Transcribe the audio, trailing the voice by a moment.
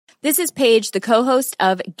This is Paige, the co-host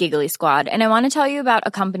of Giggly Squad, and I want to tell you about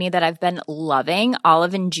a company that I've been loving,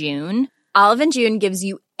 Olive & June. Olive & June gives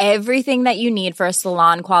you everything that you need for a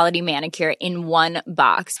salon-quality manicure in one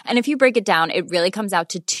box. And if you break it down, it really comes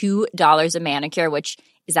out to $2 a manicure, which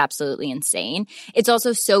is absolutely insane. It's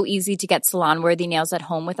also so easy to get salon-worthy nails at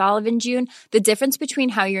home with Olive & June. The difference between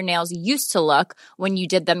how your nails used to look when you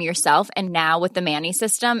did them yourself and now with the Mani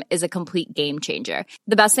system is a complete game changer.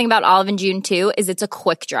 The best thing about Olive & June, too, is it's a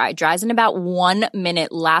quick dry. Dries in about 1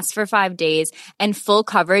 minute, lasts for 5 days, and full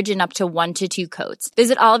coverage in up to 1 to 2 coats.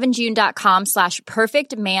 Visit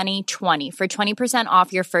oliveandjune.com/perfectmani20 for 20%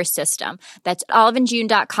 off your first system. That's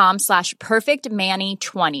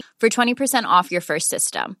oliveandjune.com/perfectmani20 for 20% off your first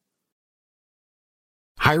system.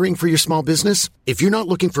 Hiring for your small business? If you're not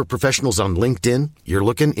looking for professionals on LinkedIn, you're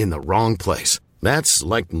looking in the wrong place. That's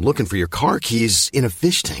like looking for your car keys in a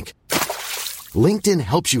fish tank. LinkedIn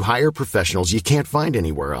helps you hire professionals you can't find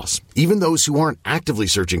anywhere else, even those who aren't actively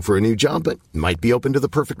searching for a new job but might be open to the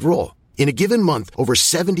perfect role. In a given month, over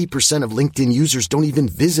 70% of LinkedIn users don't even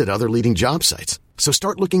visit other leading job sites. So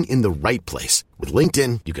start looking in the right place. With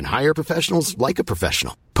LinkedIn, you can hire professionals like a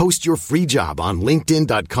professional. Post your free job on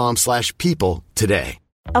linkedin.com/people today.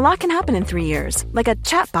 A lot can happen in 3 years, like a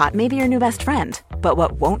chatbot may be your new best friend. But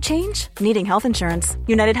what won't change? Needing health insurance.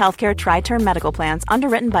 United Healthcare Tri-Term Medical Plans,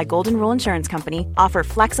 underwritten by Golden Rule Insurance Company, offer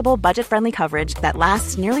flexible, budget-friendly coverage that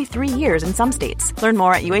lasts nearly 3 years in some states. Learn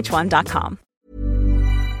more at uh1.com.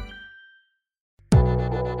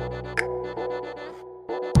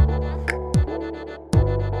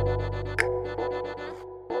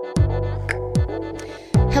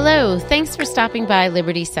 Hello, thanks for stopping by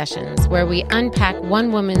Liberty Sessions, where we unpack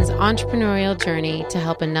one woman's entrepreneurial journey to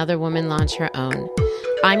help another woman launch her own.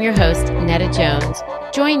 I'm your host, Netta Jones.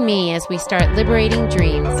 Join me as we start liberating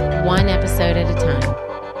dreams, one episode at a time.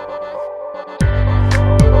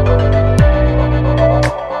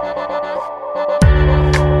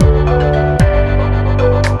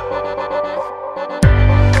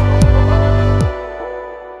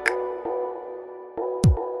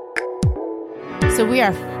 So we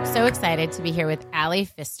are so excited to be here with Alle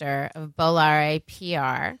Pfister of Bollare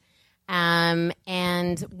PR.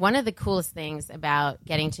 And one of the coolest things about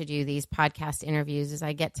getting to do these podcast interviews is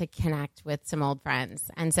I get to connect with some old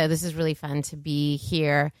friends. And so this is really fun to be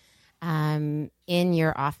here in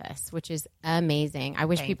your office, which is amazing. I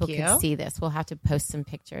wish people could see this. We'll have to post some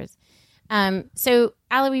pictures. So,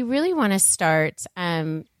 Alle, we really want to start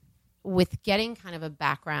with getting kind of a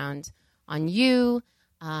background on you,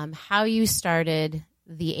 how you started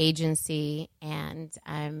the agency, and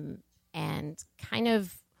kind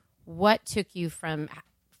of what took you from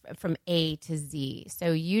A to Z.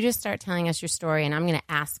 So you just start telling us your story, and I'm going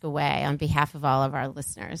to ask away on behalf of all of our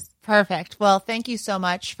listeners. Perfect. Well, thank you so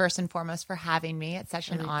much, first and foremost, for having me. It's such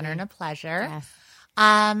an honor and a pleasure. Yes.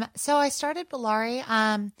 So I started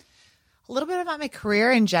Bollare. A little bit about my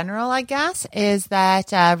career in general, I guess, is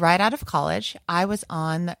that right out of college, I was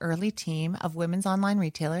on the early team of women's online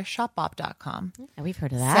retailer shopbop.com. We've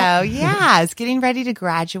heard of that. So, yeah, I was getting ready to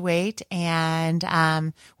graduate and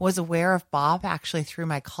was aware of Bob actually through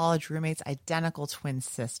my college roommate's identical twin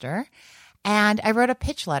sister. And I wrote a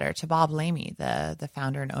pitch letter to Bob Lamy, the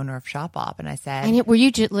founder and owner of ShopBop. And I said... And were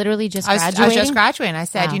you literally just graduating? I was just graduating. I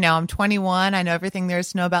said, Wow. I'm 21. I know everything there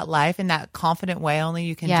is to know about life in that confident way only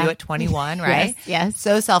you can do at 21, right? Yes.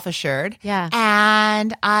 So self-assured. Yeah.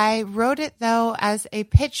 And I wrote it, though, as a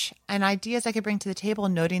pitch and ideas I could bring to the table,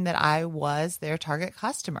 noting that I was their target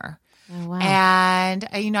customer. Oh, wow. And,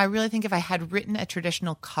 I really think if I had written a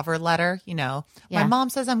traditional cover letter, my mom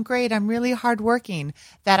says I'm great, I'm really hardworking,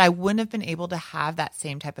 that I wouldn't have been able to have that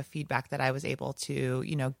same type of feedback that I was able to,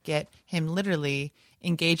 get him literally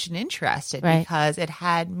engaged and interested, Right. because it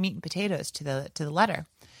had meat and potatoes to the letter.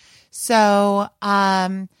 So,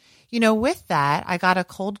 with that, I got a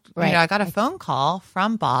I got a phone call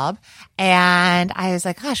from Bob, and I was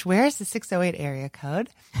like, gosh, where is the 608 area code?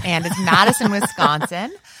 And it's Madison,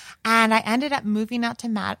 Wisconsin. And I ended up moving out to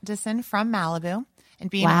Madison from Malibu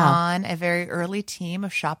and being on a very early team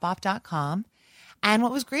of shopbop.com. And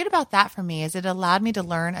what was great about that for me is it allowed me to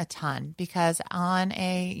learn a ton, because on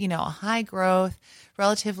a high growth,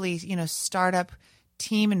 relatively, startup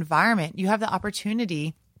team environment, you have the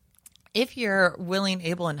opportunity, if you're willing,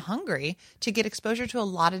 able, and hungry, to get exposure to a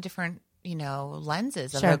lot of different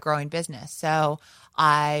lenses of a growing business. So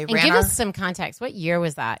I ran. Give us some context. What year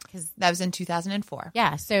was that? Because that was in 2004.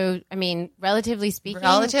 Yeah. So, I mean, relatively speaking,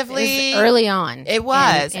 relatively early on. It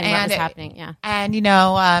was. And what was happening. Yeah. And,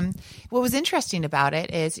 what was interesting about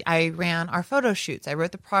it is I ran our photo shoots. I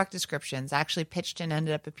wrote the product descriptions. I actually pitched and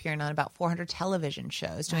ended up appearing on about 400 television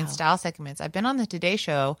shows, doing style segments. I've been on the Today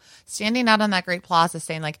Show, standing out on that great plaza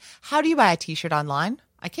saying, like, how do you buy a T-shirt online?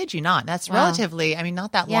 I kid you not. That's relatively,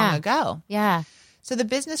 not that long ago. Yeah. So the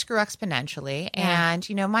business grew exponentially, and,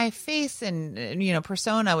 my face and,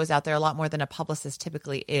 persona was out there a lot more than a publicist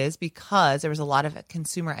typically is, because there was a lot of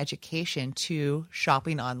consumer education to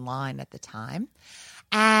shopping online at the time.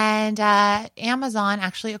 And Amazon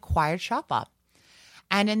actually acquired ShopBop.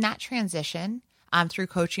 And in that transition, through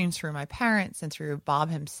coaching through my parents and through Bob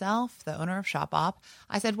himself, the owner of ShopBop,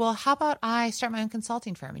 I said, well, how about I start my own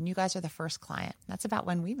consulting firm? And you guys are the first client. That's about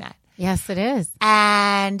when we met. Yes, it is.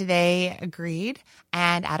 And they agreed.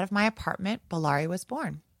 And out of my apartment, Bollare was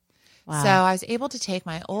born. Wow. So I was able to take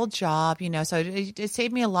my old job, so it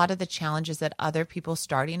saved me a lot of the challenges that other people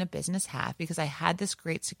starting a business have, because I had this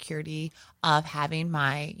great security of having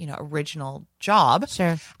my, original job.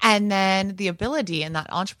 Sure. And then the ability and that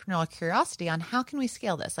entrepreneurial curiosity on how can we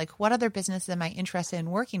scale this? Like, what other business am I interested in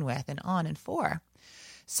working with and on and for?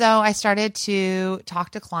 So I started to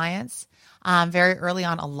talk to clients. Very early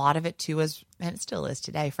on, a lot of it too was, and it still is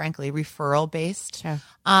today, frankly, referral based. Sure.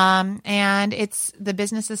 And the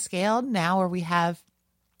business is scaled now, where we have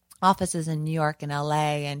offices in New York and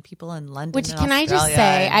LA and people in London. Which, and can I just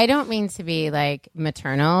say, I don't mean to be like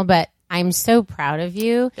maternal, but I'm so proud of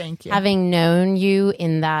you. Thank you. Having known you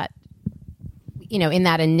in that, in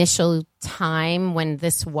that initial time when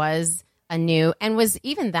this was a new, and was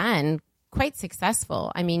even then quite successful.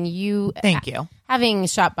 I mean, Thank you. Having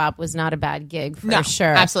ShopBop was not a bad gig for sure.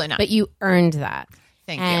 Absolutely not. But you earned that.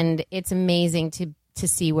 Thank you. And it's amazing to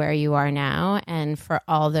see where you are now, and for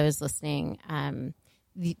all those listening,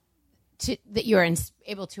 that you're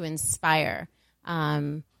able to inspire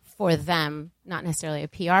for them, not necessarily a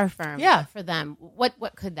PR firm, but for them.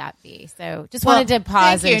 What could that be? So just wanted to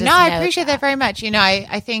pause. Thank you. And No, I appreciate that very much.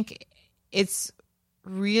 I think it's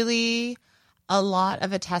really a lot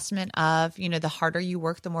of a testament of, the harder you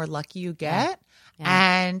work, the more lucky you get.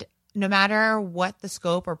 Yeah. And no matter what the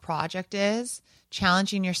scope or project is,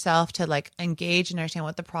 challenging yourself to engage and understand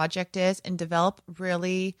what the project is and develop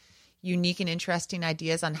really unique and interesting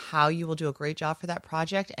ideas on how you will do a great job for that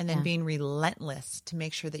project, and then being relentless to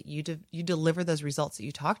make sure that you deliver those results that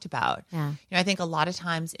you talked about. Yeah. I think a lot of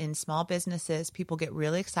times in small businesses, people get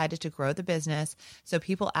really excited to grow the business. So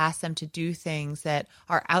people ask them to do things that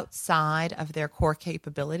are outside of their core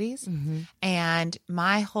capabilities. Mm-hmm. And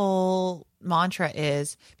my whole mantra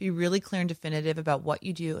is be really clear and definitive about what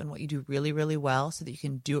you do and what you do really, really well, so that you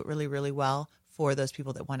can do it really, really well for those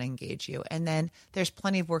people that want to engage you. And then there's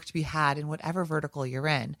plenty of work to be had in whatever vertical you're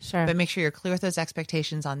in. Sure. But make sure you're clear with those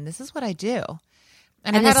expectations on, this is what I do.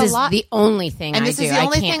 And this is the only thing I do. And this is the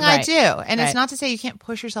only thing I do. And it's not to say you can't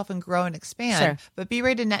push yourself and grow and expand, but be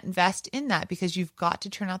ready to net invest in that, because you've got to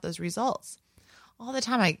turn out those results. All the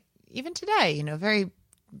time, even today, very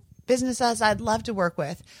businesses I'd love to work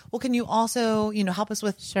with. Well, can you also, help us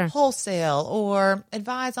with wholesale or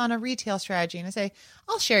advise on a retail strategy? And I say,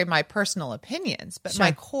 I'll share my personal opinions, but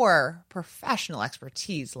my core professional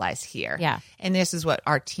expertise lies here. Yeah. And this is what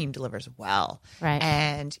our team delivers well. Right.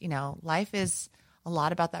 And, life is a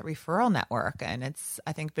lot about that referral network. And it's,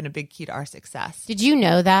 I think, been a big key to our success. Did you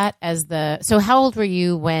know that so how old were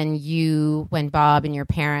you when Bob and your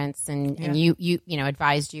parents and you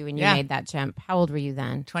advised you and you made that jump? How old were you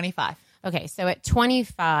then? 25. Okay. So at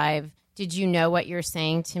 25, did you know what you're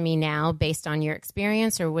saying to me now based on your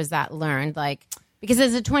experience, or was that learned? Because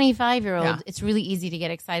as a 25-year-old, it's really easy to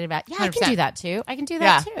get excited about, I can do that too. I can do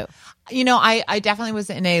that too. I definitely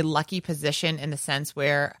was in a lucky position in the sense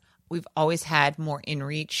where we've always had more in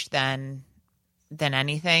reach than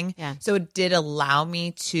anything. Yeah. So it did allow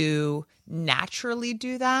me to naturally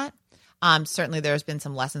do that. Certainly there's been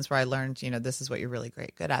some lessons where I learned, this is what you're really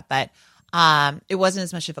good at. But it wasn't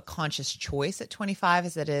as much of a conscious choice at 25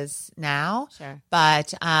 as it is now. Sure.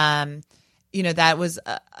 But that was,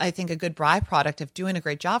 I think, a good byproduct of doing a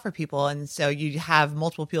great job for people. And so you have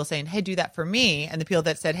multiple people saying, hey, do that for me. And the people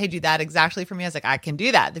that said, hey, do that exactly for me, I was like, I can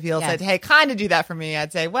do that. The people said, hey, kind of do that for me.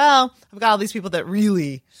 I'd say, well, I've got all these people that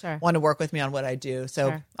really want to work with me on what I do.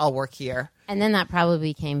 So I'll work here. And then that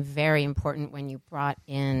probably became very important when you brought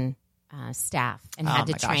in staff and had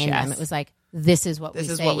to train them. It was like, this is what we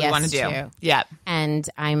want to do. Yeah. And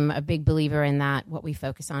I'm a big believer in that. What we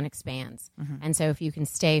focus on expands. Mm-hmm. And so if you can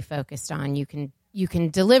stay focused on, you can you can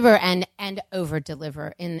deliver and over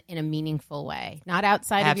deliver in a meaningful way, not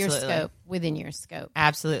outside Absolutely. of your scope, within your scope.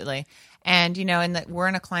 Absolutely. And, we're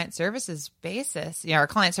in a client services basis, our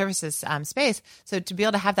client services space. So to be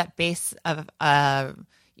able to have that base of, a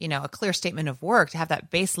clear statement of work, to have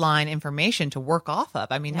that baseline information to work off of,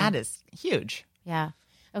 that is huge. Yeah.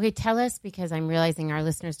 Okay. Tell us, because I'm realizing our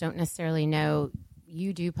listeners don't necessarily know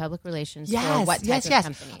you do public relations for what type of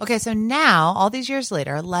companies. Okay, so now, all these years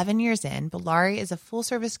later, 11 years in, Bollare is a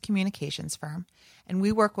full-service communications firm, and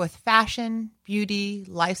we work with fashion, beauty,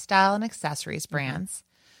 lifestyle, and accessories brands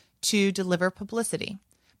to deliver publicity.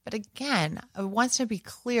 But again, I want to be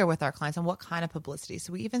clear with our clients on what kind of publicity.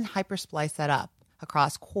 So we even hypersplice that up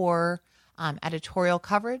across core editorial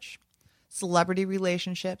coverage, celebrity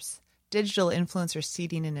relationships, digital influencer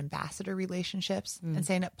seeding and ambassador relationships, and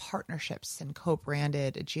setting up partnerships and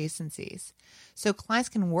co-branded adjacencies. So clients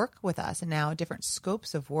can work with us in now different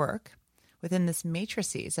scopes of work within this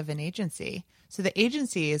matrices of an agency. So the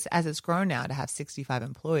agency is, as it's grown now to have 65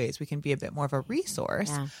 employees, we can be a bit more of a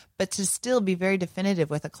resource, but to still be very definitive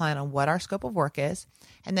with a client on what our scope of work is,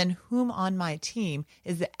 and then whom on my team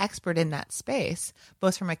is the expert in that space,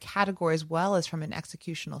 both from a category as well as from an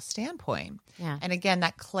executional standpoint. Yeah. And again,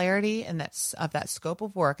 that clarity and of that scope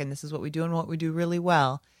of work, and this is what we do and what we do really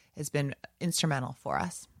well, has been instrumental for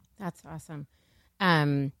us. That's awesome.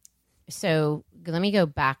 So let me go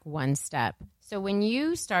back one step. So when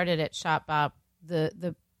you started at ShopBop,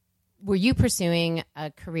 were you pursuing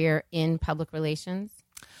a career in public relations?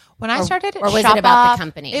 When I started at or was ShopBop, it about the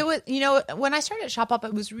company? It was, when I started at ShopBop,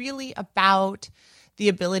 it was really about the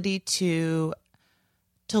ability to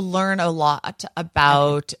learn a lot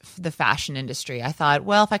about the fashion industry. I thought,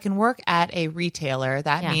 well, if I can work at a retailer,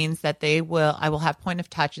 that means that I will have point of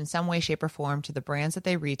touch in some way, shape, or form to the brands that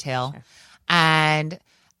they retail. Sure. And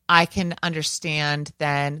I can understand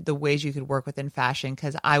then the ways you could work within fashion,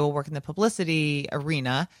 because I will work in the publicity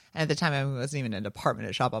arena. And at the time, I wasn't even in a department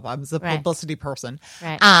at ShopUp. I was a publicity person.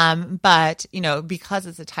 Right. But, because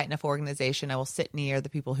it's a tight enough organization, I will sit near the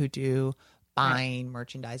people who do buying,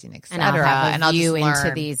 merchandising, et cetera. And I'll view just learn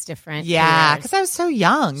into these different because I was so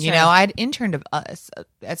young. Sure. I'd interned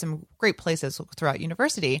at some great places throughout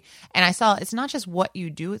university, and I saw it's not just what you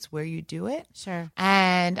do, it's where you do it. Sure.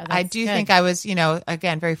 And I do think I was,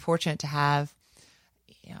 again, very fortunate to have,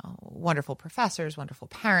 wonderful professors, wonderful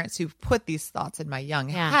parents who put these thoughts in my young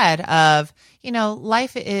head of,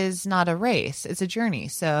 life is not a race, it's a journey.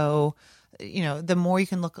 So, the more you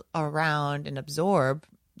can look around and absorb,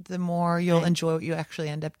 the more you'll enjoy what you actually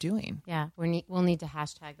end up doing. Yeah, we'll need to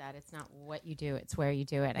hashtag that. It's not what you do, it's where you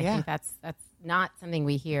do it. I think that's not something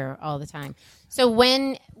we hear all the time. So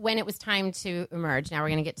when it was time to emerge, now we're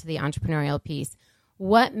going to get to the entrepreneurial piece.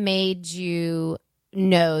 What made you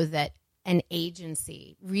know that an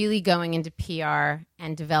agency really going into PR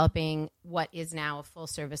and developing what is now a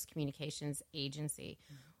full-service communications agency,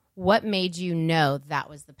 what made you know that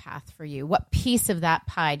was the path for you? What piece of that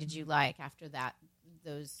pie did you like after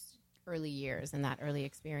those early years and that early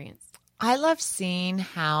experience? I love seeing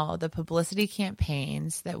how the publicity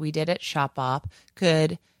campaigns that we did at ShopUp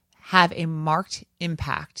could have a marked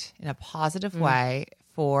impact in a positive way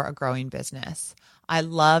for a growing business. I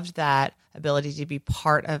loved that ability to be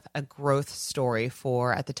part of a growth story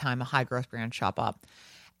for, at the time, a high growth brand, ShopUp.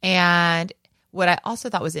 And what I also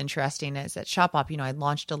thought was interesting is at ShopUp, I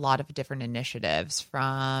launched a lot of different initiatives,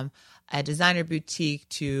 from a designer boutique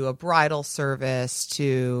to a bridal service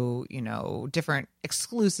to, different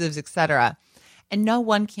exclusives, et cetera. And no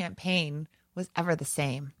one campaign was ever the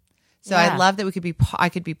same. So I love that I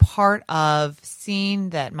could be part of seeing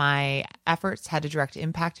that my efforts had a direct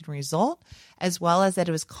impact and result, as well as that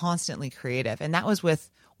it was constantly creative. And that was with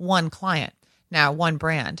one client. Now, one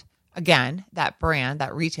brand. Again, that brand,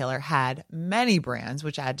 that retailer had many brands,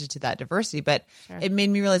 which added to that diversity, but it made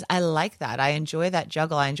me realize I like that. I enjoy that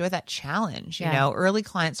juggle. I enjoy that challenge. Early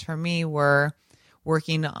clients for me were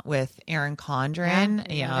working with Erin Condren,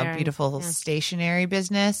 a beautiful stationery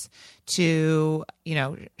business, to,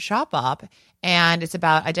 ShopUp. And it's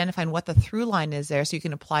about identifying what the through line is there so you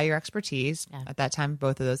can apply your expertise. At that time,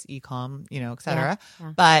 both of those e-com, et cetera.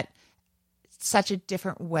 But such a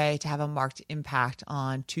different way to have a marked impact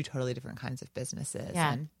on two totally different kinds of businesses.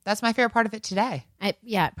 Yeah. And that's my favorite part of it today. It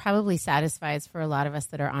probably satisfies for a lot of us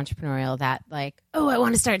that are entrepreneurial that I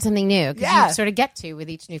want to start something new. Because you sort of get to with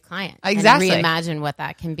each new client. Exactly. And reimagine what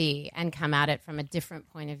that can be and come at it from a different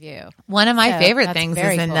point of view. One of my favorite things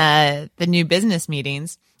is in the new business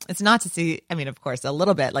meetings. It's not to see, of course, a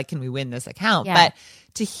little bit can we win this account, but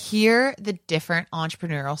to hear the different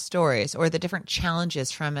entrepreneurial stories or the different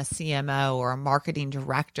challenges from a CMO or a marketing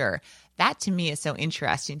director. That to me is so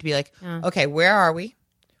interesting to be like, okay, where are we?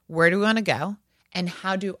 Where do we want to go? And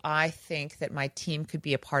how do I think that my team could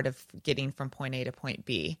be a part of getting from point A to point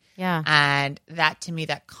B? Yeah. And that to me,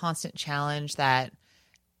 that constant challenge, that,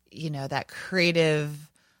 that creative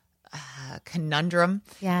conundrum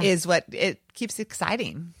is what it keeps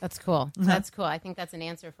exciting. That's cool. That's cool. I think that's an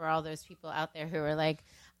answer for all those people out there who are like,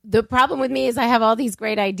 the problem with me is I have all these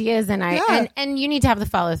great ideas and and you need to have the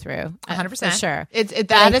follow through. 100%. For sure.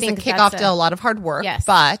 That is a kickoff to a lot of hard work,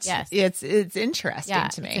 but it's interesting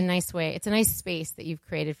to me. It's a nice way. It's a nice space that you've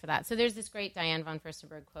created for that. So there's this great Diane von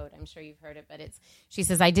Furstenberg quote. I'm sure you've heard it, but she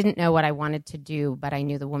says, I didn't know what I wanted to do, but I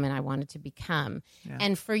knew the woman I wanted to become. Yeah.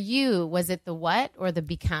 And for you, was it the what or the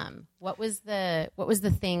become? What was the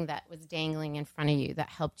thing that was dangling in front of you that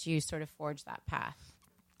helped you sort of forge that path?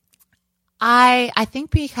 I think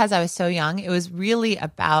because I was so young, it was really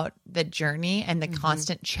about the journey and the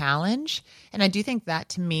constant challenge. And I do think that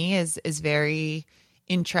to me is very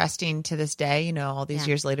interesting to this day, all these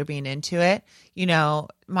years later being into it.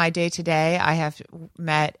 My day to day, I have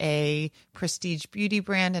met a prestige beauty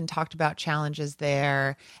brand and talked about challenges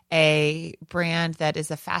there, a brand that is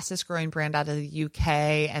the fastest growing brand out of the UK,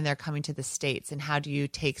 and they're coming to the States. And how do you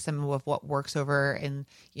take some of what works over in,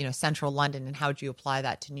 central London, and how do you apply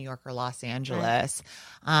that to New York or Los Angeles?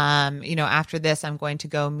 Right. After this, I'm going to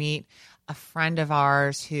go meet a friend of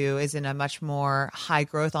ours who is in a much more high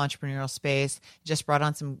growth entrepreneurial space, just brought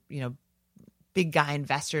on some, big guy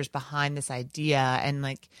investors behind this idea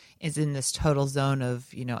and is in this total zone of,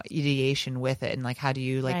 ideation with it. And how do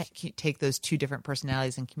you take those two different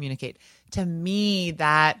personalities and communicate? To me,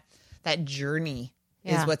 that journey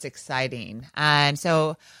is what's exciting. And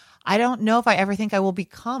so I don't know if I ever think I will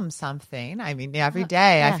become something. I mean, every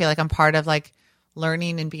day I feel like I'm part of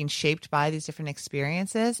learning and being shaped by these different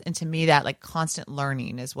experiences. And to me, that constant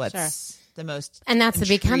learning is what's the most and that's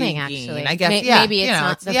intriguing. The becoming, actually. I guess, maybe it's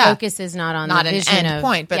not, the focus is not on not the an vision end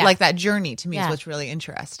point, but that journey to me is what's really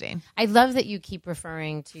interesting. I love that you keep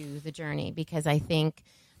referring to the journey, because I think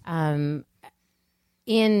in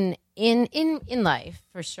life,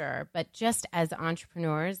 for sure, but just as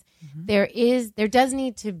entrepreneurs, there does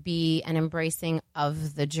need to be an embracing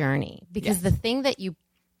of the journey, because the thing that you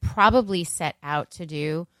probably set out to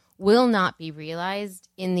do will not be realized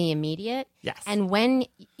in the immediate. Yes. And when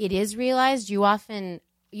it is realized,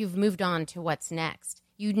 you've moved on to what's next.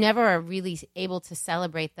 You never are really able to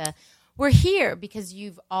celebrate we're here, because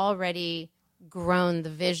you've already grown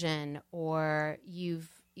the vision, or you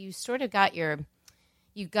sort of got your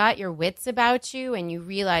wits about you, and you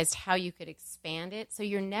realized how you could expand it. So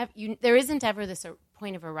there isn't ever this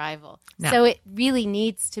point of arrival. No. So it really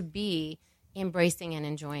needs to be embracing and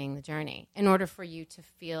enjoying the journey in order for you to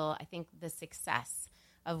feel, I think, the success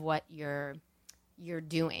of what you're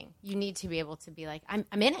doing. You need to be able to be like, I'm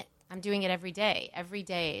in it. I'm doing it every day. Every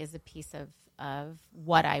day is a piece of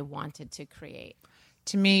what I wanted to create.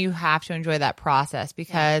 To me, you have to enjoy that process,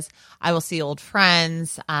 because I will see old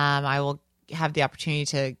friends. I will have the opportunity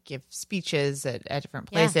to give speeches at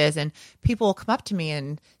different places, and people will come up to me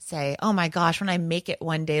and say, oh my gosh, when I make it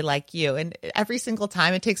one day like you. And every single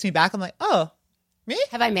time it takes me back, I'm like, oh, me?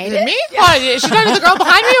 Have I made it? Me? Yeah. Oh, is she talking to the girl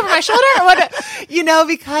behind me over my shoulder? Or what?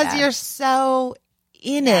 Because you're so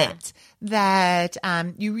in it that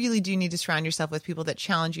you really do need to surround yourself with people that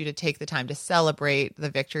challenge you to take the time to celebrate the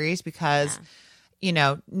victories, because,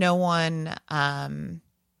 no one on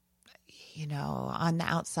the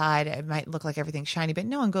outside, it might look like everything's shiny, but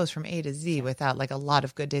no one goes from A to Z without a lot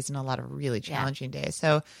of good days and a lot of really challenging days.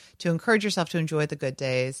 So to encourage yourself to enjoy the good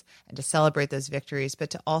days and to celebrate those victories, but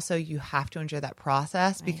to also, you have to enjoy that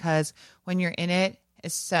process, because when you're in it,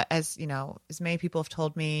 as many people have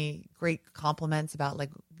told me great compliments about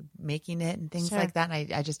making it and things like that.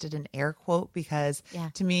 And I just did an air quote, because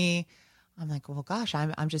to me, I'm like, well, gosh,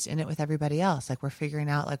 I'm just in it with everybody else. We're figuring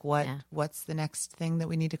out what's the next thing that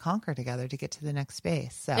we need to conquer together to get to the next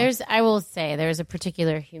space. So I will say there's a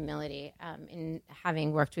particular humility in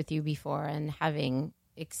having worked with you before and having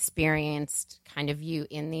experienced kind of you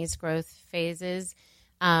in these growth phases,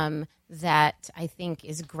 that I think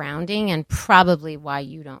is grounding, and probably why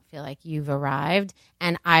you don't feel like you've arrived.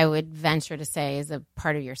 And I would venture to say is a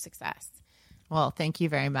part of your success. Well, thank you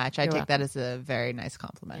very much. I take that as a very nice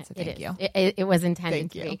compliment. So thank you. It was intended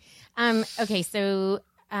to be. Okay, so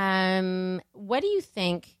what do you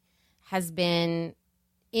think has been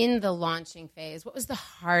in the launching phase? What was the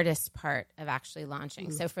hardest part of actually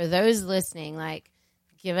launching? So for those listening,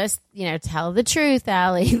 give us, tell the truth,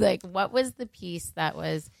 Alle. What was the piece it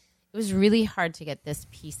was really hard to get this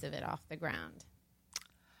piece of it off the ground?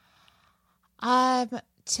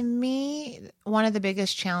 To me, one of the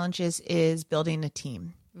biggest challenges is building a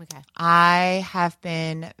team. Okay. I have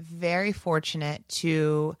been very fortunate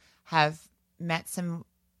to have met some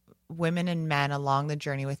women and men along the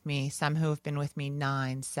journey with me, some who have been with me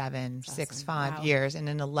 9, 7, 6, 5 years in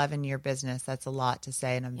an 11-year business. That's a lot to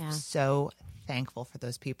say, and I'm so thankful for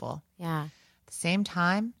those people. Yeah. At the same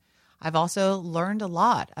time, I've also learned a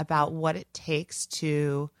lot about what it takes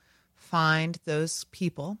to find those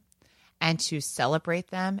people and to celebrate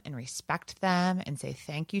them and respect them and say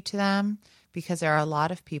thank you to them, because there are a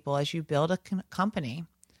lot of people, as you build a company,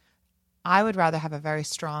 I would rather have a very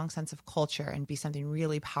strong sense of culture and be something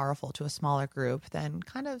really powerful to a smaller group than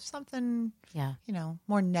kind of something,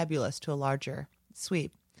 more nebulous to a larger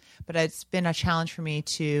sweep. But it's been a challenge for me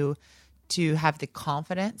to have the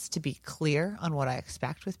confidence to be clear on what I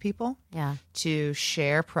expect with people, to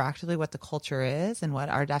share proactively what the culture is and what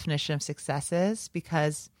our definition of success is,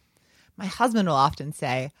 because my husband will often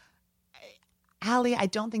say, Allie, I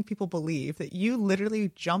don't think people believe that you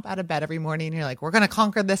literally jump out of bed every morning and you're like, we're going to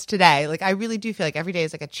conquer this today. Like, I really do feel like every day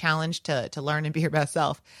is like a challenge to learn and be your best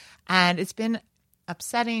self. And it's been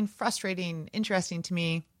upsetting, frustrating, interesting to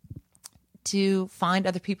me to find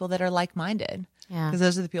other people that are like-minded. Yeah. Because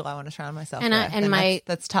those are the people I want to surround myself with. And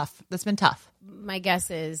that's tough. That's been tough. My guess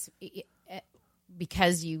is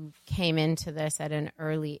because you came into this at an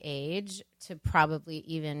early age to probably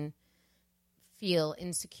even feel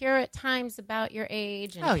insecure at times about your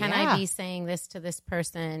age and I be saying this to this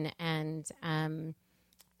person, and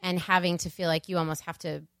having to feel like you almost have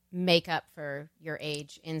to make up for your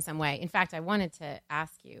age in some way. In fact, I wanted to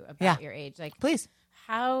ask you about your age. Like, please.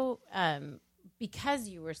 How because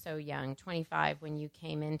you were so young, 25 when you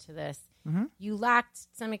came into this, you lacked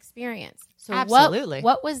some experience. So absolutely.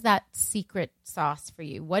 What was that secret sauce for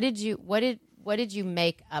you? What did you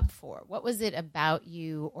make up for? What was it about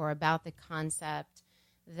you or about the concept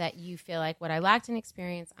that you feel like what I lacked in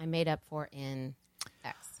experience, I made up for in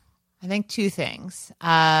X? I think two things.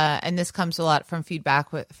 And this comes a lot from feedback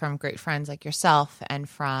from great friends like yourself and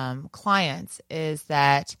from clients, is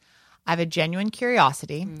that I have a genuine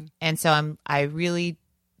curiosity. And so I really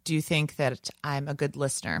do think that I'm a good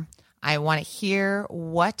listener. I want to hear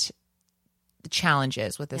what the challenge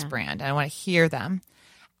is with this brand. I want to hear them.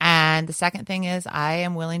 And the second thing is I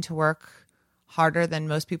am willing to work harder than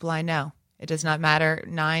most people I know. It does not matter.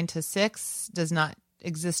 9 to 6 does not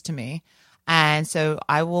exist to me. And so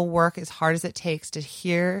I will work as hard as it takes to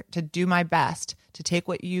do my best, to take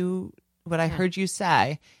what I heard you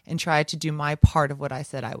say and try to do my part of what I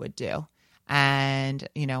said I would do. And,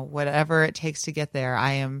 whatever it takes to get there,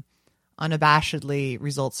 I am unabashedly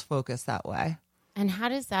results focused that way. And how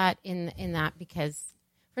does that in that, because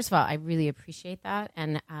first of all, I really appreciate that.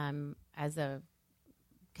 And as a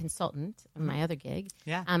consultant in my other gig,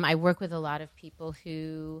 I work with a lot of people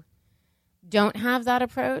who don't have that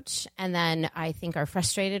approach, and then I think are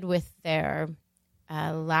frustrated with their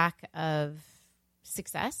lack of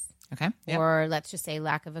success. Okay. Yep. Or let's just say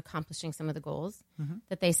lack of accomplishing some of the goals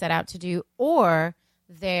that they set out to do, or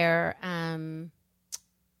they're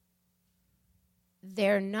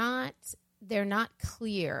not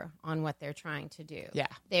clear on what they're trying to do. Yeah.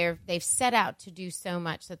 They've set out to do so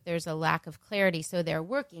much that there's a lack of clarity. So they're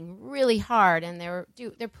working really hard and they're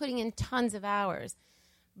putting in tons of hours,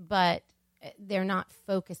 but they're not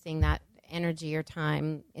focusing that energy or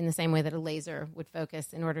time in the same way that a laser would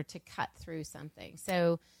focus in order to cut through something.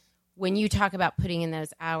 So when you talk about putting in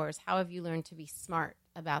those hours, how have you learned to be smart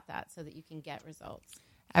about that so that you can get results?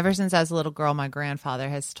 Ever since I was a little girl, my grandfather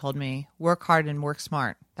has told me, work hard and work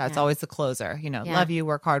smart. That's always the closer. Love you,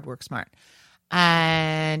 work hard, work smart.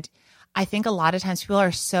 And I think a lot of times people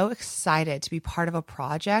are so excited to be part of a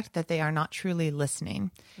project that they are not truly listening.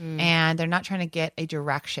 And they're not trying to get a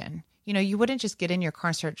direction. You wouldn't just get in your car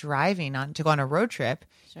and start driving to go on a road trip.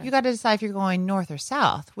 Sure. You got to decide if you're going north or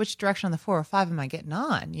south. Which direction on the 405 am I getting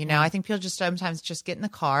on? I think people just sometimes just get in the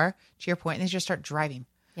car, to your point, and they just start driving.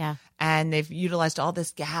 Yeah. And they've utilized all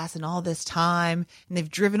this gas and all this time, and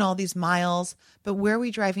they've driven all these miles. But where are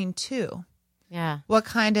we driving to? Yeah. What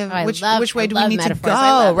kind of, which way do we need metaphors. to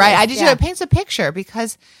go? Right. It paints a picture,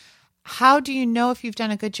 because how do you know if you've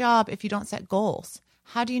done a good job if you don't set goals?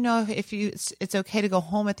 How do you know if it's okay to go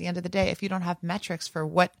home at the end of the day if you don't have metrics for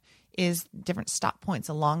what is different stop points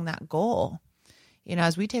along that goal?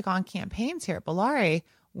 As we take on campaigns here at Bollare,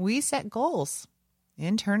 we set goals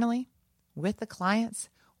internally with the clients.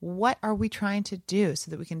 What are we trying to do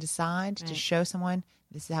so that we can decide to show someone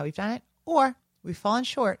this is how we've done it, or we've fallen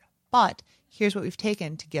short, but here's what we've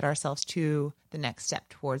taken to get ourselves to the next step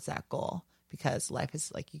towards that goal. because life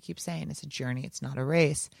is, like you keep saying, it's a journey. It's not a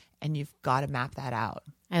race. And you've got to map that out.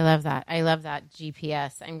 I love that. I love that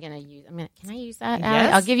GPS. Can I use that?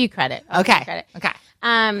 Yes. I'll give you credit. Okay. Okay.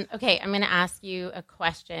 I'm going to ask you a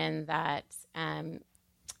question that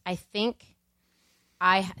I think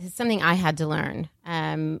it's something I had to learn,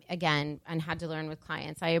 again, and had to learn with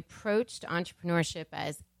clients. I approached entrepreneurship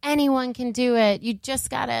as anyone can do it. You just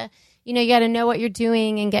got to, you got to know what you're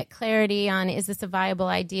doing and get clarity on, is this a viable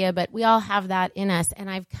idea? But we all have that in us. And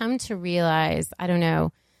I've come to realize, I don't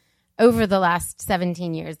know, over the last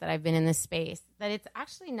 17 years that I've been in this space, that it's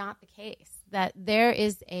actually not the case, that there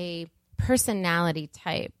is a personality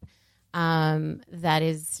type that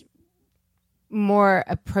is more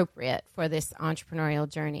appropriate for this entrepreneurial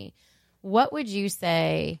journey. What would you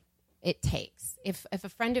say it takes? If a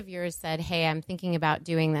friend of yours said, hey, I'm thinking about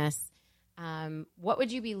doing this, what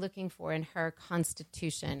would you be looking for in her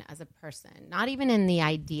constitution as a person? Not even in the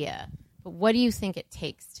idea, but what do you think it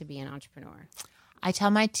takes to be an entrepreneur? I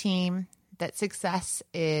tell my team that success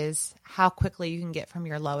is how quickly you can get from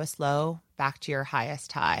your lowest low back to your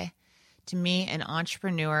highest high. To me, an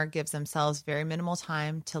entrepreneur gives themselves very minimal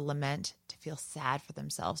time to lament, to feel sad for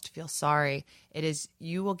themselves, to feel sorry. It is,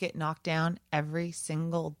 you will get knocked down every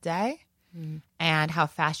single day, and how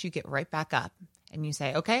fast you get right back up. And you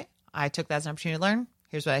say, okay, I took that as an opportunity to learn.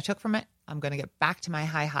 Here's what I took from it. I'm going to get back to my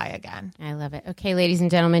high again. I love it. Okay, ladies and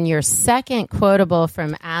gentlemen, your second quotable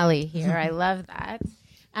from Alle here. I love that.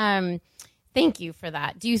 Thank you for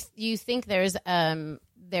that. Do you think there's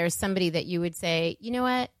somebody that you would say, you know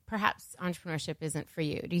what, perhaps entrepreneurship isn't for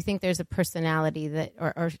you? Do you think there's a personality that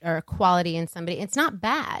or a quality in somebody? It's not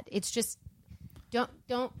bad. It's just don't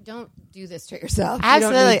do this to yourself.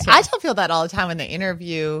 Absolutely. I still feel that all the time when they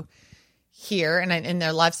interview here and in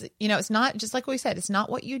their lives. It's not, just like we said, it's not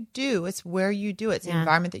what you do, it's where you do it. It's the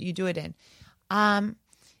environment that you do it in.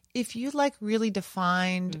 If you like really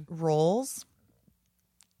defined roles,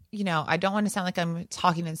 I don't want to sound like I'm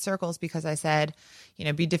talking in circles because I said,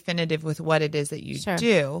 be definitive with what it is that you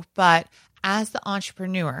do. But as the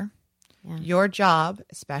entrepreneur, your job,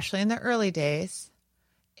 especially in the early days,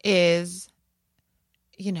 is,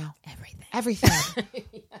 everything.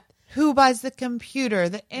 Who buys the computer?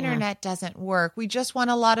 The internet doesn't work. We just want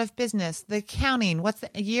a lot of business. The accounting, what's the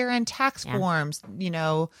year-end tax forms?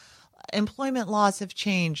 Employment laws have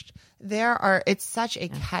changed. It's such a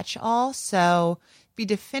catch-all. So be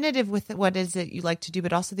definitive with what is it you like to do,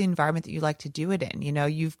 but also the environment that you like to do it in.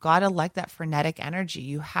 You've got to like that frenetic energy.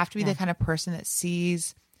 You have to be the kind of person that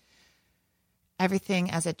sees everything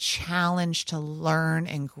as a challenge to learn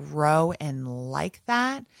and grow and like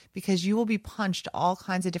that, because you will be punched all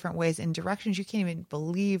kinds of different ways in directions you can't even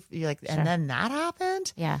believe. You're like, and then that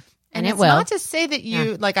happened? Yeah. And it's not to say that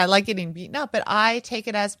you, I like getting beaten up, but I take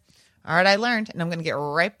it as, all right, I learned, and I'm going to get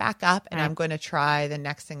right back up, and I'm going to try the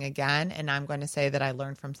next thing again, and I'm going to say that I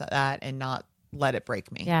learned from that and not let it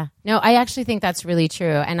break me. Yeah. No, I actually think that's really true.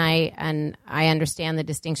 And I understand the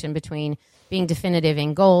distinction between being definitive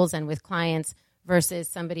in goals and with clients versus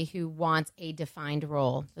somebody who wants a defined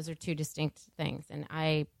role. Those are two distinct things, and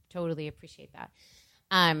I totally appreciate that.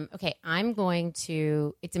 Okay,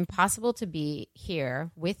 it's impossible to be here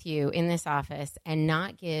with you in this office and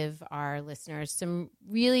not give our listeners some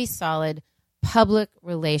really solid public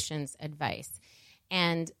relations advice.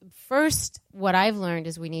 And first, what I've learned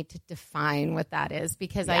is we need to define what that is,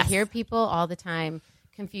 because I hear people all the time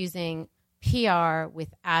confusing PR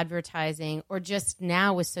with advertising, or just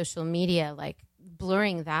now with social media, like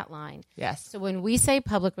blurring that line. Yes. So when we say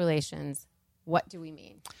public relations, what do we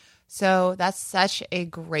mean? So that's such a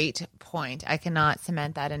great point. I cannot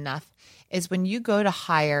cement that enough. Is when you go to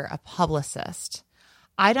hire a publicist,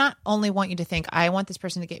 I not only want you to think, I want this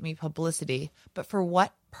person to get me publicity, but for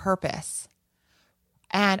what purpose?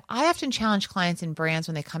 And I often challenge clients and brands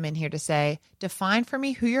when they come in here to say, define for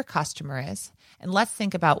me who your customer is, and let's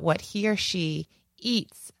think about what he or she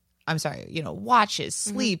eats. Watches,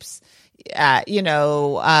 sleeps,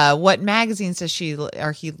 what magazines does she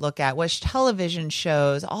or he look at, what television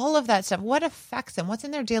shows, all of that stuff. What affects them? What's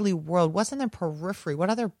in their daily world? What's in their periphery? What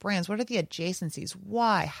are their brands? What are the adjacencies?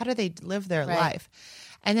 Why? How do they live their life?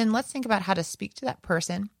 And then let's think about how to speak to that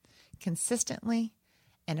person consistently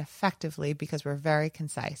and effectively, because we're very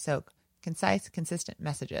concise. So concise, consistent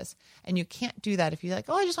messages. And you can't do that if you're like,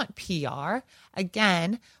 I just want PR.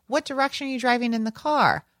 Again, what direction are you driving in the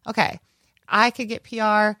car? Okay, I could get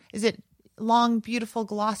PR. Is it long, beautiful,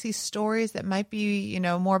 glossy stories that might be,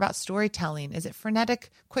 more about storytelling? Is it frenetic,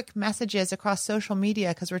 quick messages across social media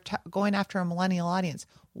because we're going after a millennial audience?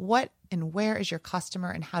 What and where is your customer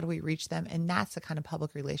and how do we reach them? And that's the kind of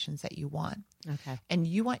public relations that you want. Okay. And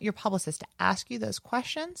you want your publicist to ask you those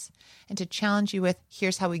questions and to challenge you with,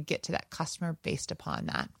 here's how we get to that customer based upon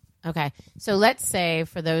that. Okay. So let's say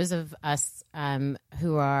for those of us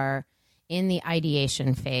who are in the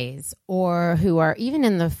ideation phase or who are even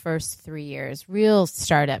in the first 3 years, real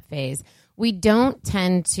startup phase, we don't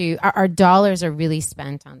tend to, our dollars are really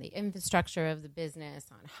spent on the infrastructure of the business,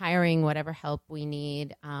 on hiring whatever help we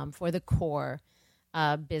need for the core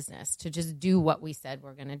business to just do what we said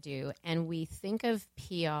we're going to do. And we think of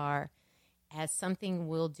PR as something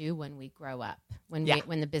we'll do when we grow up, when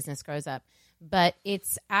the business grows up. But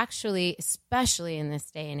it's actually, especially in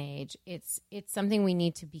this day and age, it's something we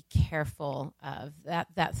need to be careful of.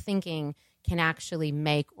 That thinking can actually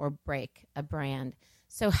make or break a brand.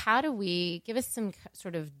 So how do we give us some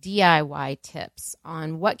sort of DIY tips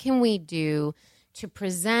on what can we do to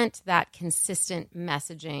present that consistent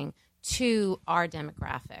messaging to our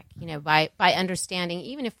demographic? By understanding,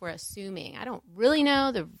 even if we're assuming, I don't really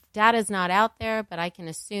know, the data's not out there, but I can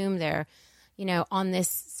assume they're on this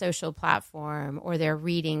social platform, or they're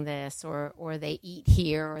reading this, or they eat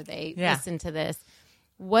here, or they listen to this.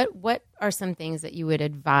 What are some things that you would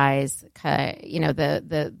advise,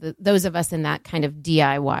 those of us in that kind of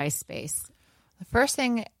DIY space? The first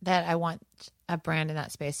thing that I want a brand in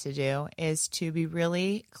that space to do is to be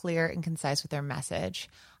really clear and concise with their message.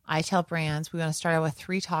 I tell brands we want to start out with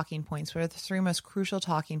 3 talking points. What are the 3 most crucial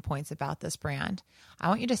talking points about this brand? I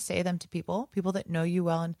want you to say them to people that know you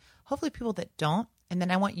well, and hopefully people that don't. And then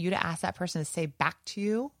I want you to ask that person to say back to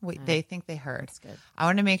you what they think they heard. That's good. I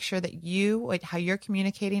want to make sure that how you're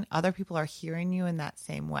communicating, other people are hearing you in that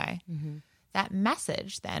same way. Mm-hmm. That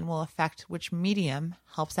message then will affect which medium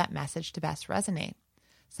helps that message to best resonate.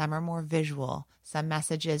 Some are more visual. Some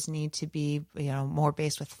messages need to be, more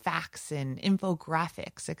based with facts and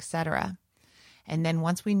infographics, etc. And then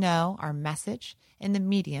once we know our message and the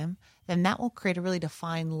medium, then that will create a really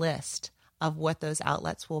defined list of what those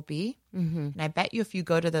outlets will be. Mm-hmm. And I bet you if you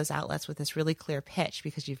go to those outlets with this really clear pitch,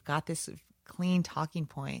 because you've got this clean talking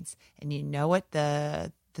points and you know what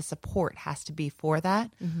the support has to be for that,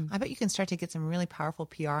 I bet you can start to get some really powerful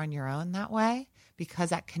PR on your own that way, because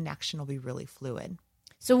that connection will be really fluid.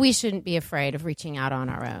 So we shouldn't be afraid of reaching out on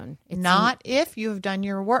our own. Not if you have done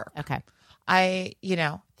your work. Okay.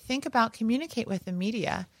 Think about communicate with the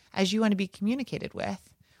media as you want to be communicated with.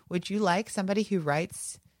 Would you like somebody who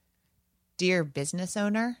writes, "Dear business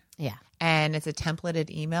owner"? Yeah. And it's a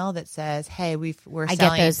templated email that says, "Hey, we're selling." I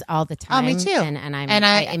get those all the time. Oh, me too. And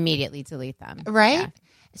I immediately delete them. Right? Yeah.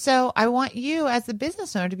 So I want you as the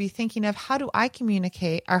business owner to be thinking of, how do I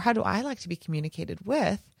communicate, or how do I like to be communicated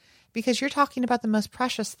with? Because you're talking about the most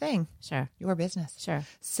precious thing. Sure. Your business. Sure.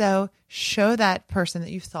 So show that person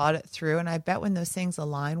that you've thought it through. And I bet when those things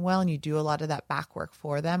align well and you do a lot of that back work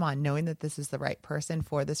for them on knowing that this is the right person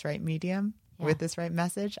for this right medium with this right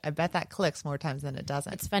message, I bet that clicks more times than it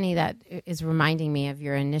doesn't. It's funny, that is reminding me of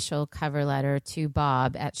your initial cover letter to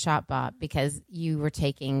Bob at Shop Bob, because you were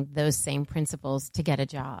taking those same principles to get a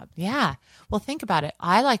job. Yeah. Well, think about it.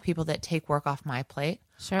 I like people that take work off my plate.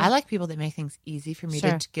 Sure. I like people that make things easy for me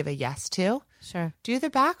to give a yes to. Sure. Do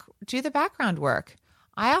the background work.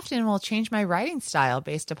 I often will change my writing style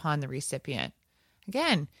based upon the recipient.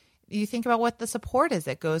 Again, you think about what the support is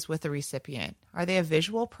that goes with the recipient. Are they a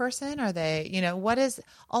visual person? Are they, what is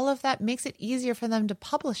all of that makes it easier for them to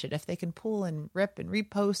publish it if they can pull and rip and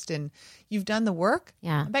repost and you've done the work?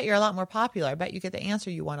 Yeah. I bet you're a lot more popular. I bet you get the answer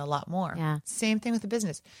you want a lot more. Yeah. Same thing with the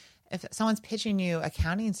business. If someone's pitching you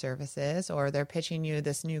accounting services or they're pitching you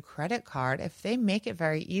this new credit card, if they make it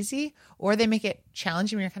very easy or they make it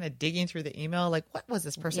challenging when you're kind of digging through the email, like, what was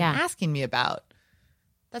this person asking me about?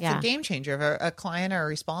 That's a game changer of a client or a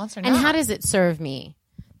response or not. And how does it serve me?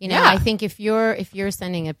 I think if you're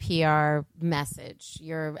sending a PR message,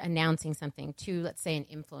 you're announcing something to, let's say, an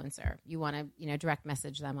influencer, you want to, direct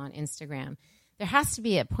message them on Instagram. There has to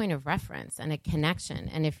be a point of reference and a connection.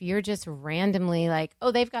 And if you're just randomly like, oh,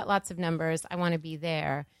 they've got lots of numbers, I want to be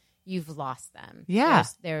there, you've lost them. Yeah.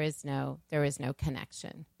 There is no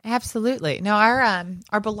connection. Absolutely. No,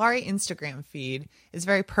 our Bollare Instagram feed is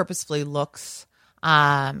very purposefully looks,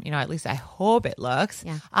 at least I hope it looks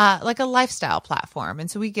like a lifestyle platform. And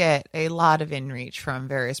so we get a lot of in-reach from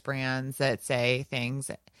various brands that say things,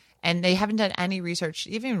 and they haven't done any research,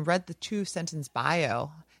 even read the 2-sentence bio.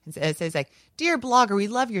 It says like, "Dear blogger, we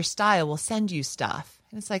love your style. We'll send you stuff."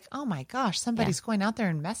 And it's like, oh my gosh, somebody's going out there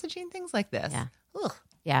and messaging things like this. Yeah. Ugh.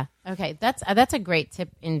 Yeah. Okay. That's a great tip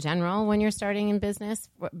in general when you're starting in business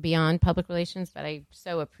beyond public relations. But I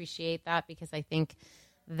so appreciate that because I think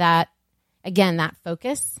that, again, that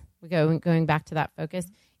focus, going back to that focus,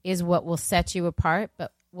 is what will set you apart,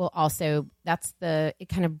 but will also, it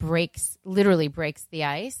kind of literally breaks the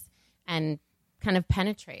ice and kind of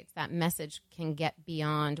penetrates. That message can get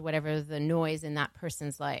beyond whatever the noise in that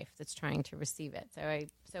person's life that's trying to receive it. So I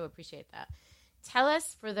so appreciate that. Tell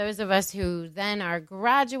us, for those of us who then are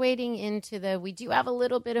graduating into we do have a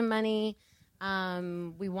little bit of money,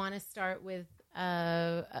 we want to start with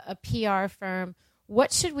a PR firm.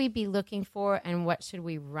 What should we be looking for and what should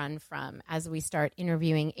we run from as we start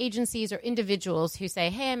interviewing agencies or individuals who say,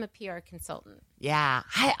 hey, I'm a PR consultant? Yeah,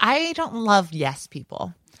 I don't love yes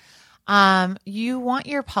people. You want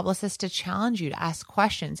your publicist to challenge you, to ask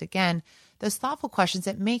questions. Again, those thoughtful questions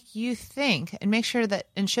that make you think and make sure that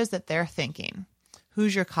and shows that they're thinking.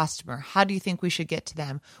 Who's your customer? How do you think we should get to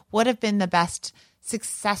them? What have been the best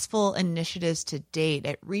successful initiatives to date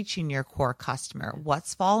at reaching your core customer?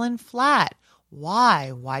 What's fallen flat?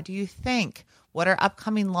 Why? Why do you think? What are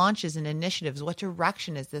upcoming launches and initiatives? What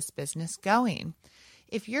direction is this business going?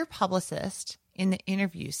 If your publicist in the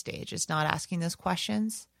interview stage is not asking those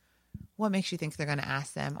questions, what makes you think they're going to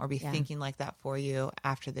ask them or be thinking like that for you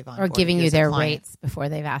after they've onboarded or giving you their rates before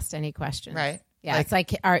they've asked any questions? Right. Yeah, it's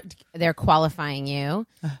like they're qualifying you,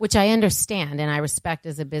 which I understand and I respect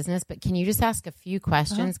as a business, but can you just ask a few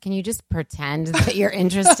questions? Can you just pretend that you're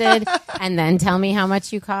interested and then tell me how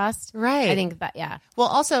much you cost? Right. I think that, yeah. Well,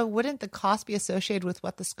 also, wouldn't the cost be associated with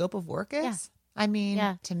what the scope of work is? Yeah. I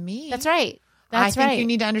mean, to me. That's right. I think you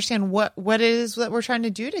need to understand what it is that we're trying to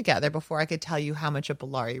do together before I could tell you how much a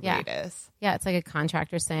Bollare rate is. Yeah, it's like a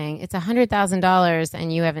contractor saying it's $100,000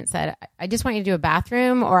 and you haven't said, I just want you to do a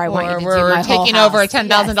bathroom or I want you to do my whole house. We're taking over a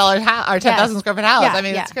 $10,000 house or 10,000 square foot house. Yeah, I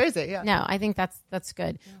mean, it's crazy. Yeah. No, I think that's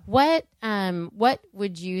good. What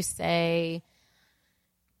would you say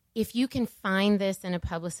if you can find this in a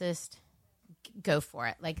publicist, go for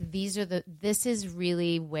it. Like this is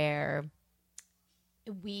really where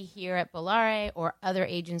we here at Bollare or other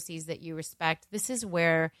agencies that you respect, this is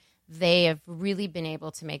where they have really been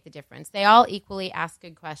able to make the difference. They all equally ask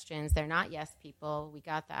good questions. They're not yes people. We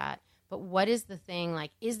got that. But what is the thing?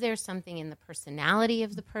 Like, is there something in the personality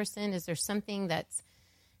of the person? Is there something that's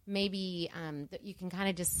maybe that you can kind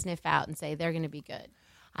of just sniff out and say they're going to be good?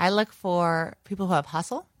 I look for people who have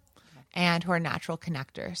hustle and who are natural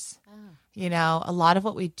connectors. You know, a lot of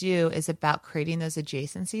what we do is about creating those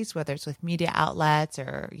adjacencies, whether it's with media outlets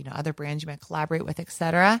or, you know, other brands you might collaborate with, et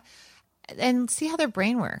cetera, and see how their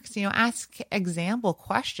brain works. You know, ask example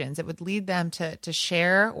questions that would lead them to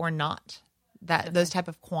share or not those type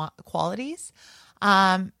of qualities.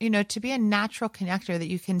 You know, to be a natural connector that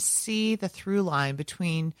you can see the through line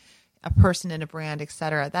between a person and a brand, et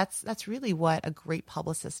cetera. That's really what a great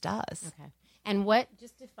publicist does. Okay. And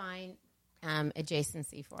just define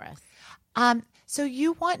adjacency for us. So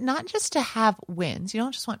you want not just to have wins. You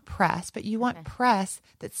don't just want press, but you want press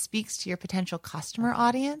that speaks to your potential customer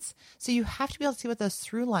audience. So you have to be able to see what those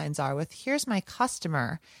through lines are with, here's my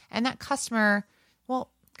customer. And that customer, well,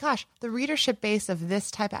 gosh, the readership base of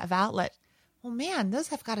this type of outlet, well, man, those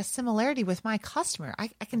have got a similarity with my customer. I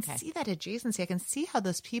can see that adjacency. I can see how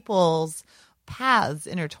those people's paths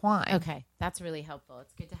intertwine. Okay, that's really helpful.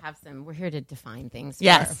 It's good to have we're here to define things.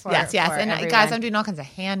 Yes. For And everyone. guys, I'm doing all kinds of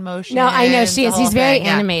hand motions. No, I know she is. She's very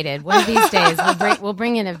animated. One of these days, we'll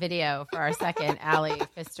bring in a video for our second Alle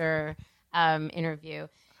Pfister interview.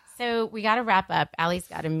 So we got to wrap up. Allie's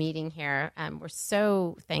got a meeting here. We're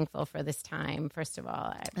so thankful for this time. First of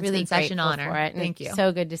all, It's been such an honor. For it. Thank you.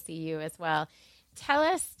 So good to see you as well. Tell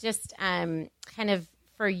us just kind of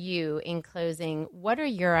for you in closing, what are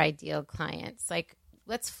your ideal clients? Like,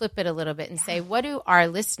 let's flip it a little bit and say, what do our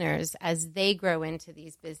listeners, as they grow into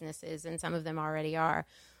these businesses, and some of them already are,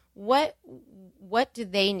 what do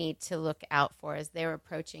they need to look out for as they're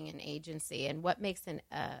approaching an agency, and what makes a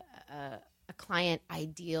client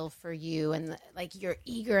ideal for you, and like you're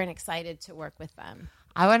eager and excited to work with them?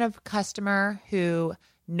 I want a customer who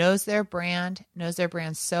knows their brand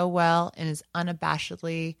so well, and is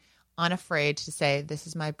unabashedly unafraid to say, this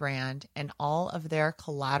is my brand, and all of their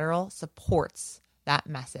collateral supports that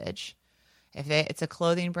message. If it's a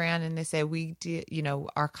clothing brand and they say,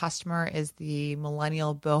 our customer is the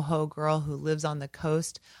millennial boho girl who lives on the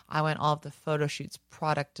coast, I want all of the photo shoots,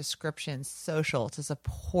 product descriptions, social to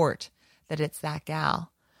support that it's that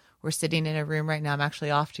gal. We're sitting in a room right now. I'm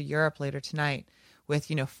actually off to Europe later tonight with,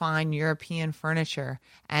 fine European furniture,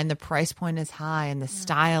 and the price point is high and the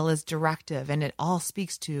style is directive, and it all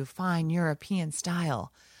speaks to fine European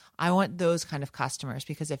style. I want those kind of customers,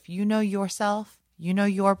 because if you know yourself, You know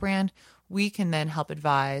your brand. We can then help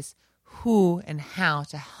advise who and how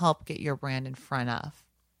to help get your brand in front of.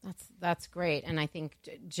 That's great. And I think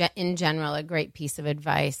in general, a great piece of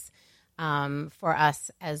advice for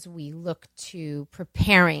us as we look to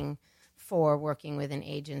preparing for working with an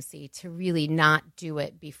agency, to really not do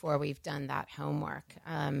it before we've done that homework.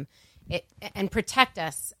 And protect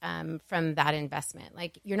us from that investment.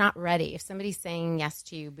 Like, you're not ready. If somebody's saying yes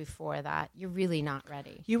to you before that, you're really not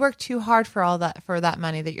ready. You work too hard for that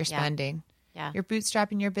money that you're spending. Yeah. You're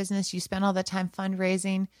bootstrapping your business. You spend all that time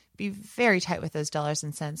fundraising. Be very tight with those dollars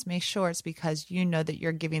and cents. Make sure it's because you know that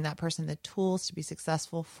you're giving that person the tools to be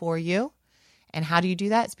successful for you. And how do you do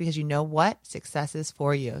that? It's because you know what success is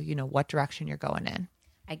for you. You know what direction you're going in.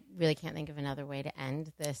 I really can't think of another way to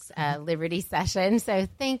end this Liberty session. So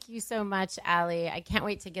thank you so much, Alle. I can't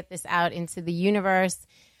wait to get this out into the universe.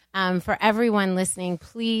 For everyone listening,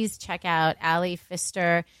 please check out Alle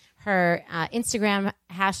Pfister. Her Instagram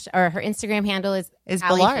handle is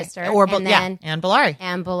Alle Bollare. Pfister, and Bollare.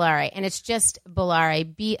 And Bollare. And it's just Bollare,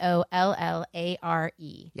 Bollare.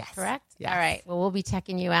 Yes. Correct? Yes. All right. Well, we'll be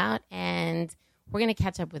checking you out, and we're going to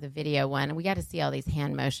catch up with a video one. We got to see all these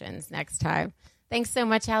hand motions next time. Thanks so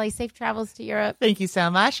much, Alle. Safe travels to Europe. Thank you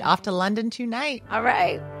so much. Off to London tonight. All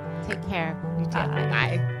right. Take care. You too.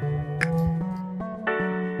 Bye.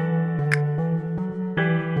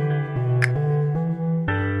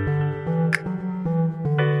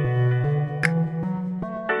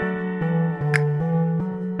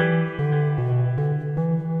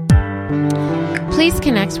 Please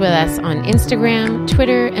connect with us on Instagram,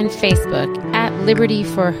 Twitter, and Facebook at Liberty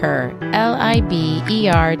for Her,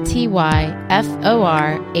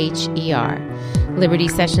 LIBERTYFORHER. Liberty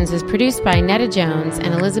Sessions is produced by Netta Jones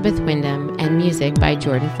and Elizabeth Wyndham, and music by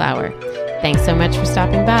Jordan Flower. Thanks so much for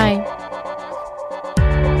stopping by.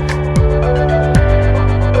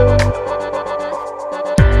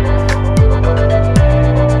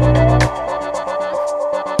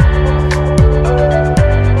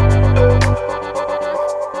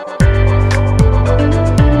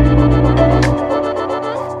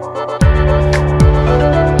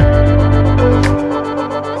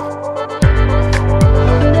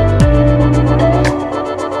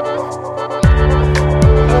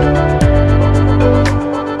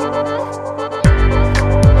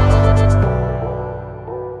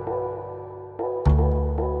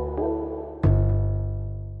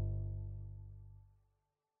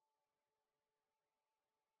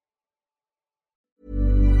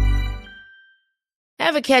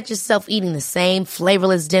 Ever catch yourself eating the same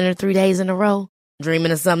flavorless dinner 3 days in a row?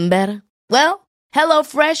 Dreaming of something better? Well,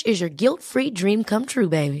 HelloFresh is your guilt-free dream come true,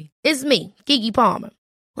 baby. It's me, Keke Palmer.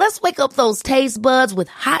 Let's wake up those taste buds with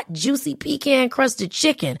hot, juicy pecan-crusted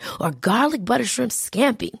chicken or garlic butter shrimp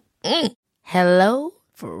scampi. Hello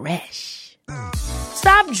Fresh.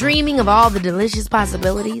 Stop dreaming of all the delicious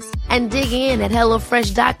possibilities and dig in at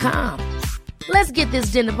HelloFresh.com. Let's get this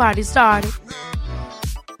dinner party started.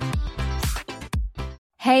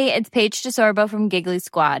 Hey, it's Paige DeSorbo from Giggly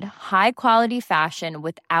Squad. High quality fashion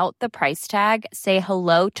without the price tag. Say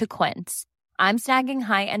hello to Quince. I'm snagging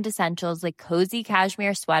high-end essentials like cozy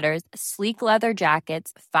cashmere sweaters, sleek leather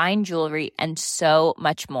jackets, fine jewelry, and so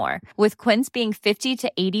much more. With Quince being 50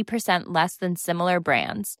 to 80% less than similar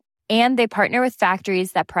brands. And they partner with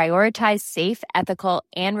factories that prioritize safe, ethical,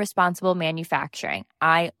 and responsible manufacturing.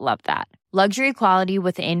 I love that. Luxury quality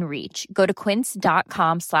within reach. Go to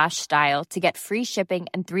quince.com/style to get free shipping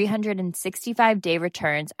and 365-day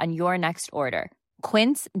returns on your next order.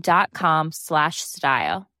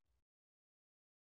 Quince.com/style.